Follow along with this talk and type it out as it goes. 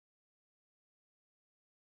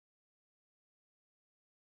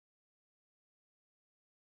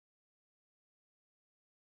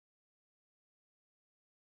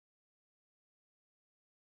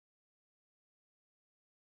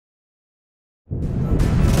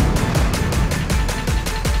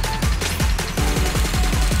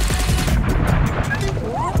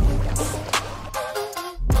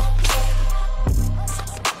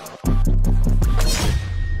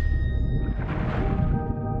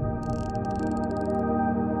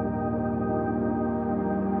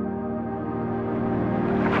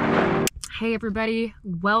Hey everybody,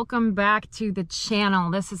 welcome back to the channel.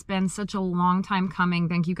 This has been such a long time coming.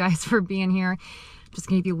 Thank you guys for being here. Just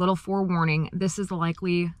gonna give you a little forewarning. This is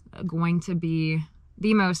likely going to be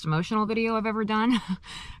the most emotional video I've ever done.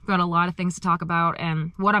 I've got a lot of things to talk about,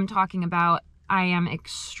 and what I'm talking about, I am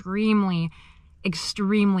extremely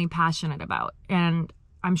passionate about. And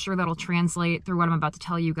I'm sure that'll translate through what I'm about to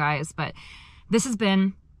tell you guys, but this has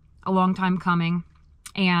been a long time coming.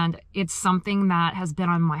 And it's something that has been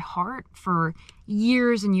on my heart for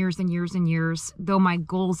years and years and years and years, though my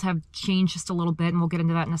goals have changed just a little bit, and we'll get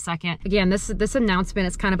into that in a second. Again, this announcement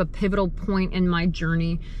is kind of a pivotal point in my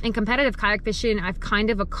journey. In competitive kayak fishing, I've kind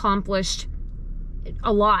of accomplished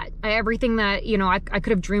a lot. Everything that, you know, I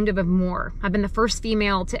could have dreamed of and more. I've been the first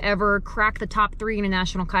female to ever crack the top 3 in a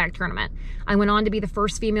national kayak tournament. I went on to be the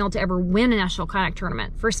first female to ever win a national kayak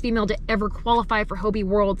tournament. First female to ever qualify for Hobie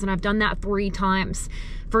Worlds, and I've done that 3 times.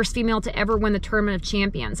 First female to ever win the Tournament of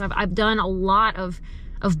Champions. I've done a lot of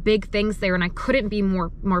big things there, and I couldn't be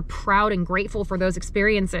more proud and grateful for those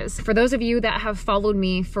experiences. For those of you that have followed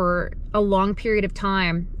me for a long period of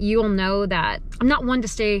time, you will know that I'm not one to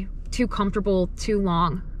stay too comfortable too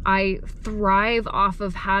long. I thrive off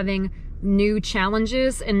of having new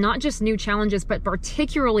challenges, and not just new challenges, but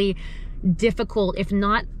particularly difficult, if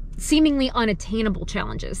not seemingly unattainable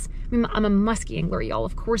challenges. I mean, I'm a musky angler, y'all.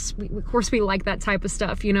 Of course we like that type of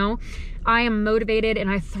stuff, you know? I am motivated and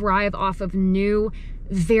I thrive off of new,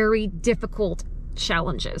 very difficult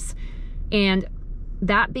challenges. And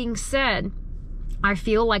that being said, I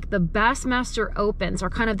feel like the Bassmaster Opens are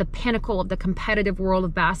kind of the pinnacle of the competitive world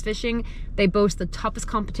of bass fishing. They boast the toughest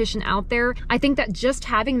competition out there. I think that just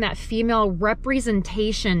having that female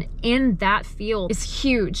representation in that field is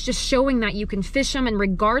huge. Just showing that you can fish them, and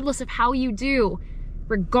regardless of how you do,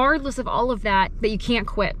 regardless of all of that, that you can't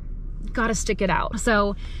quit. You gotta stick it out.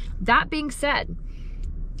 So that being said,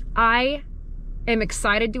 I am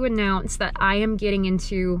excited to announce that I am getting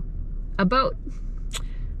into a boat.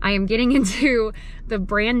 I am getting into the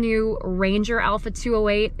brand new Ranger Alpha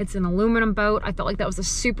 208. It's an aluminum boat. I felt like that was a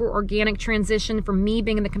super organic transition from me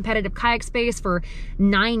being in the competitive kayak space for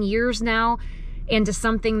 9 years now, into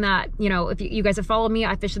something that, you know, if you guys have followed me,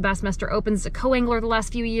 I fished the Bassmaster Opens as a co-angler the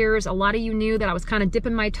last few years. A lot of you knew that I was kind of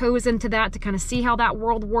dipping my toes into that to kind of see how that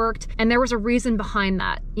world worked. And there was a reason behind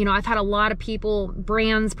that. You know, I've had a lot of people,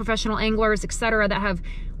 brands, professional anglers, etc., that have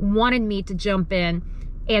wanted me to jump in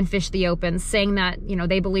and fish the Opens, saying that, you know,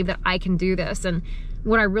 they believe that I can do this. And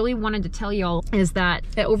what I really wanted to tell y'all is that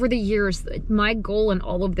over the years, my goal in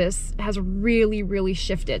all of this has really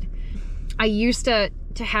shifted. I used to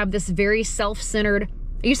have this very self-centered,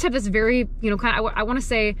 I used to have this very, you know, kind of, I want to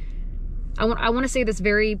say this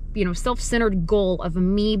very, you know, self-centered goal of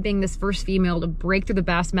me being this first female to break through the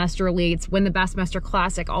Bassmaster Elites, win the Bassmaster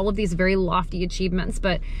Classic, all of these very lofty achievements.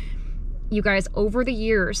 But you guys, over the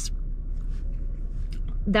years,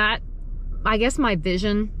 that, I guess my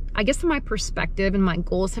vision, I guess my perspective and my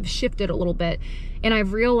goals have shifted a little bit. And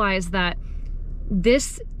I've realized that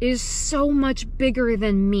this is so much bigger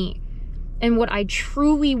than me. And what I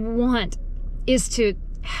truly want is to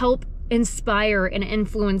help inspire and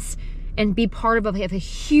influence and be part of a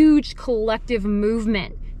huge collective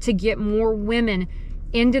movement to get more women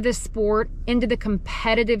into the sport, into the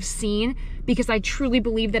competitive scene, because I truly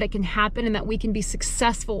believe that it can happen and that we can be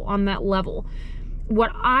successful on that level.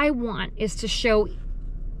 What I want is to show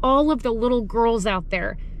all of the little girls out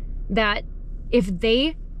there that if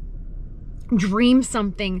they dream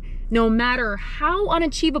something, no matter how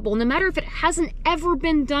unachievable, no matter if it hasn't ever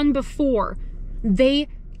been done before, they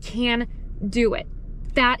can do it.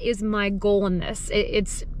 That is my goal in this.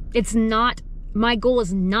 It's not, my goal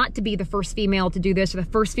is not to be the first female to do this or the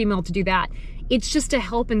first female to do that. It's just to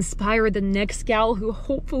help inspire the next gal who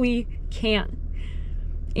hopefully can.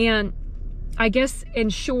 And I guess in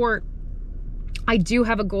short, I do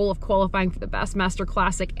have a goal of qualifying for the Bassmaster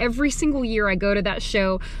Classic. Every single year I go to that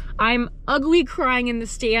show, I'm ugly crying in the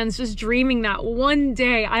stands, just dreaming that one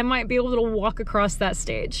day I might be able to walk across that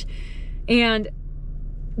stage. And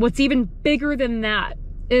what's even bigger than that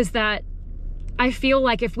is that I feel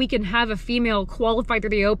like if we can have a female qualify through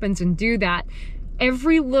the Opens and do that,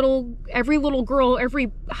 every little girl,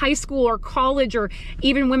 every high school or college, or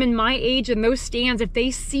even women my age in those stands, if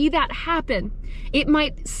they see that happen, it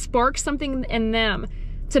might spark something in them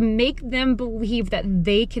to make them believe that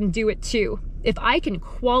they can do it too. If I can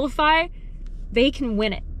qualify, they can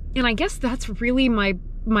win it. And I guess that's really my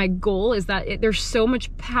goal, is that there's so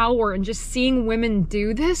much power in just seeing women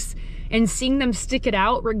do this and seeing them stick it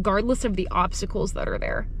out regardless of the obstacles that are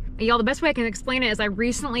there. Y'all, the best way I can explain it is I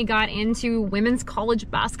recently got into women's college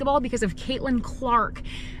basketball because of Caitlin Clark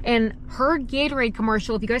and her Gatorade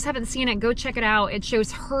commercial. If you guys haven't seen it, go check it out. It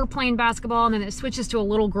shows her playing basketball, and then it switches to a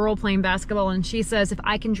little girl playing basketball, and she says, if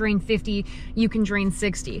I can drain 50, you can drain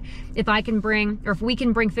 60. If we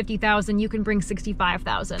can bring 50,000, you can bring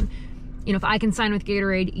 65,000. You know, if I can sign with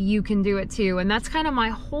Gatorade, you can do it too. And that's kind of my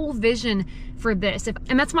whole vision for this.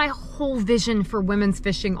 And that's my whole vision for women's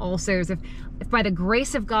fishing also, is if by the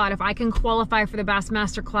grace of God, if I can qualify for the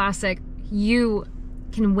Bassmaster Classic, you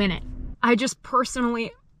can win it. I just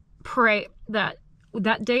personally pray that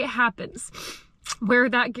that day happens where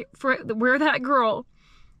that girl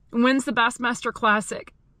wins the Bassmaster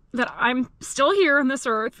Classic, that I'm still here on this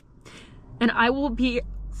earth and I will be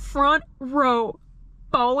front row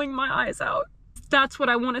bawling my eyes out. That's what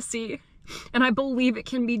I want to see, and I believe it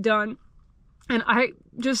can be done. And I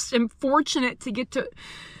just am fortunate to get to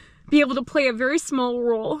be able to play a very small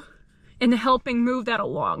role in helping move that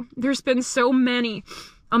along. There's been so many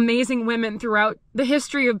amazing women throughout the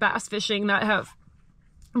history of bass fishing that have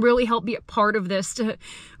really helped be a part of this, to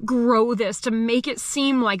grow this, to make it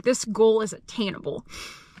seem like this goal is attainable.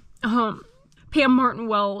 Pam Martin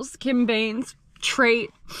Wells, Kim Baines, Trait,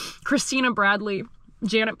 Christina Bradley,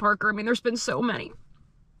 Janet Parker. I mean, there's been so many.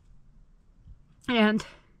 And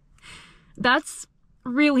that's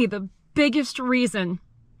really the biggest reason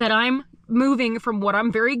that I'm moving from what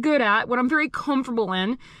I'm very good at, what I'm very comfortable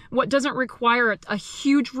in, what doesn't require a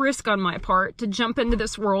huge risk on my part, to jump into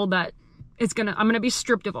this world that is I'm gonna be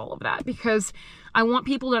stripped of all of that, because I want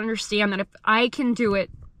people to understand that if I can do it,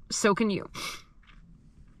 so can you.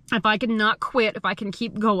 If I can not quit, if I can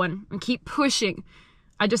keep going and keep pushing,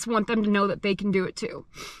 I just want them to know that they can do it too.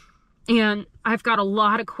 And I've got a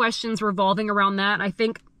lot of questions revolving around that. I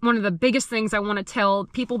think one of the biggest things I want to tell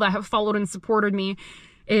people that have followed and supported me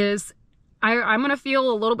is I'm going to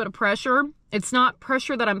feel a little bit of pressure. It's not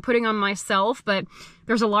pressure that I'm putting on myself, but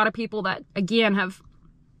there's a lot of people that, again, have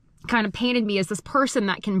kind of painted me as this person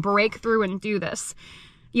that can break through and do this.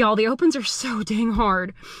 Y'all, the opens are so dang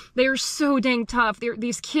hard. They are so dang tough.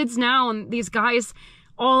 These kids now and these guys,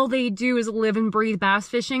 all they do is live and breathe bass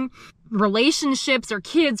fishing, relationships or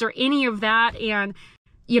kids or any of that. And,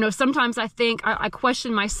 you know, sometimes I think I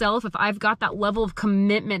question myself if I've got that level of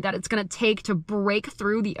commitment that it's going to take to break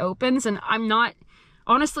through the opens. And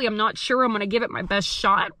honestly, I'm not sure I'm going to give it my best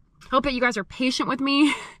shot. Hope that you guys are patient with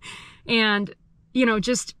me and, you know,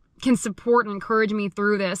 just can support and encourage me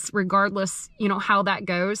through this regardless, you know, how that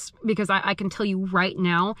goes, because I can tell you right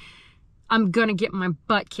now, I'm going to get my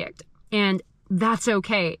butt kicked. And that's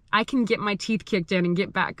okay. I can get my teeth kicked in and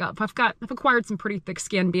get back up. I've acquired some pretty thick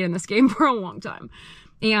skin being in this game for a long time.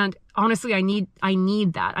 And honestly, I need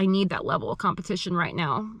that. I need that level of competition right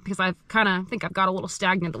now, because I think I've got a little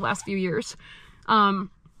stagnant the last few years.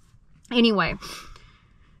 Anyway,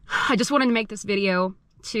 I just wanted to make this video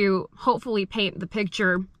to hopefully paint the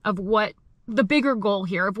picture of what the bigger goal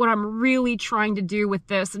here, of what I'm really trying to do with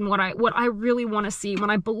this, and what I really want to see,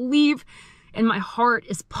 what I believe in my heart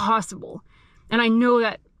is possible. And I know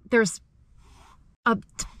that there's a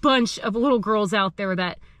bunch of little girls out there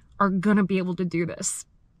that are gonna be able to do this.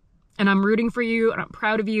 And I'm rooting for you, and I'm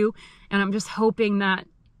proud of you, and I'm just hoping that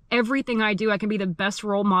everything I do, I can be the best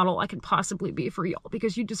role model I can possibly be for y'all,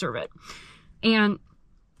 because you deserve it. And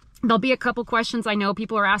there'll be a couple questions. I know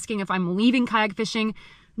people are asking if I'm leaving kayak fishing.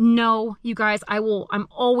 No, you guys, I'm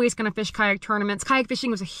always gonna fish kayak tournaments. Kayak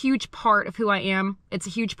fishing was a huge part of who I am. It's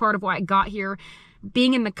a huge part of why I got here.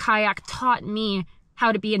 Being in the kayak taught me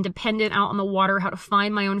how to be independent out on the water, how to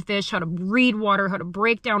find my own fish, how to read water, how to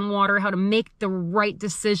break down water, how to make the right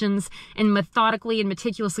decisions and methodically and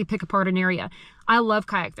meticulously pick apart an area. I love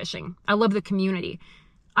kayak fishing. I love the community.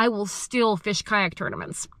 I will still fish kayak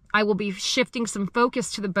tournaments. I will be shifting some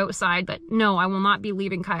focus to the boat side, but no, I will not be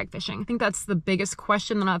leaving kayak fishing. I think that's the biggest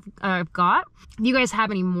question that I've got. If you guys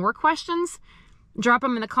have any more questions, drop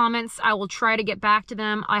them in the comments. I will try to get back to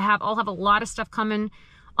them. I'll have a lot of stuff coming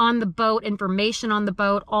on the boat, information on the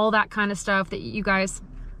boat, all that kind of stuff that you guys,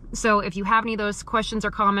 so if you have any of those questions or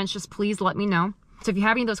comments, just please let me know. So if you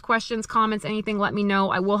have any of those questions, comments, anything, let me know.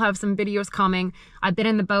 I will have some videos coming. I've been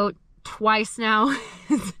in the boat twice now.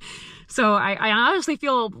 So I honestly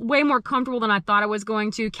feel way more comfortable than I thought I was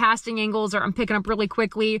going to. Casting angles I'm picking up really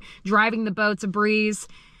quickly. Driving the boat's a breeze.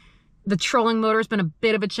 The trolling motor's been a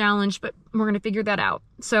bit of a challenge, but we're going to figure that out.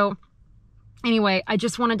 So anyway, I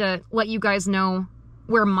just wanted to let you guys know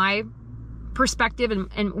where my perspective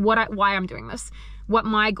and why I'm doing this, what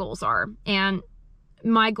my goals are. And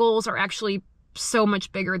my goals are actually so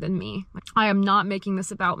much bigger than me. I am not making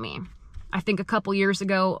this about me. I think a couple years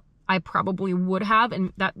ago, I probably would have,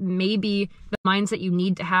 and that may be the mindset you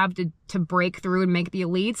need to have to break through and make the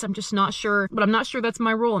elites. I'm just not sure, but I'm not sure that's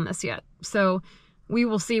my role in this yet. So we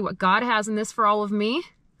will see what God has in this for all of me,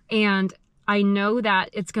 and I know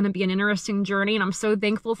that it's going to be an interesting journey, and I'm so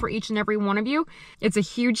thankful for each and every one of you. It's a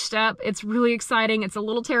huge step. It's really exciting. It's a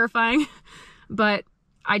little terrifying, but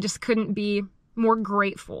I just couldn't be more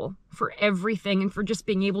grateful for everything and for just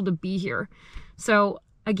being able to be here. So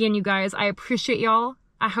again, you guys, I appreciate y'all.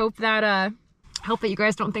 I hope that you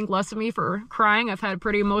guys don't think less of me for crying. I've had a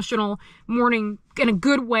pretty emotional morning in a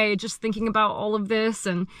good way, just thinking about all of this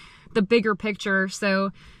and the bigger picture.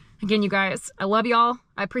 So again, you guys, I love y'all.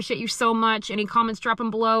 I appreciate you so much. Any comments, drop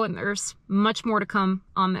them below, and there's much more to come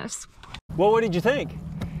on this. Well, what did you think?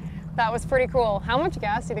 That was pretty cool. How much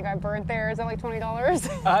gas do you think I burned there? Is that like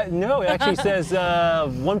 $20? No, it actually says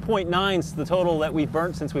 1.9 is the total that we've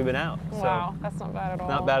burnt since we've been out. Wow, so that's not bad at all.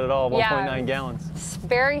 Not bad at all, 1.9 gallons.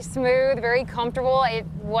 Very smooth, very comfortable. It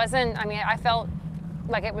wasn't, I mean, I felt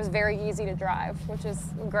like it was very easy to drive, which is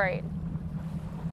great.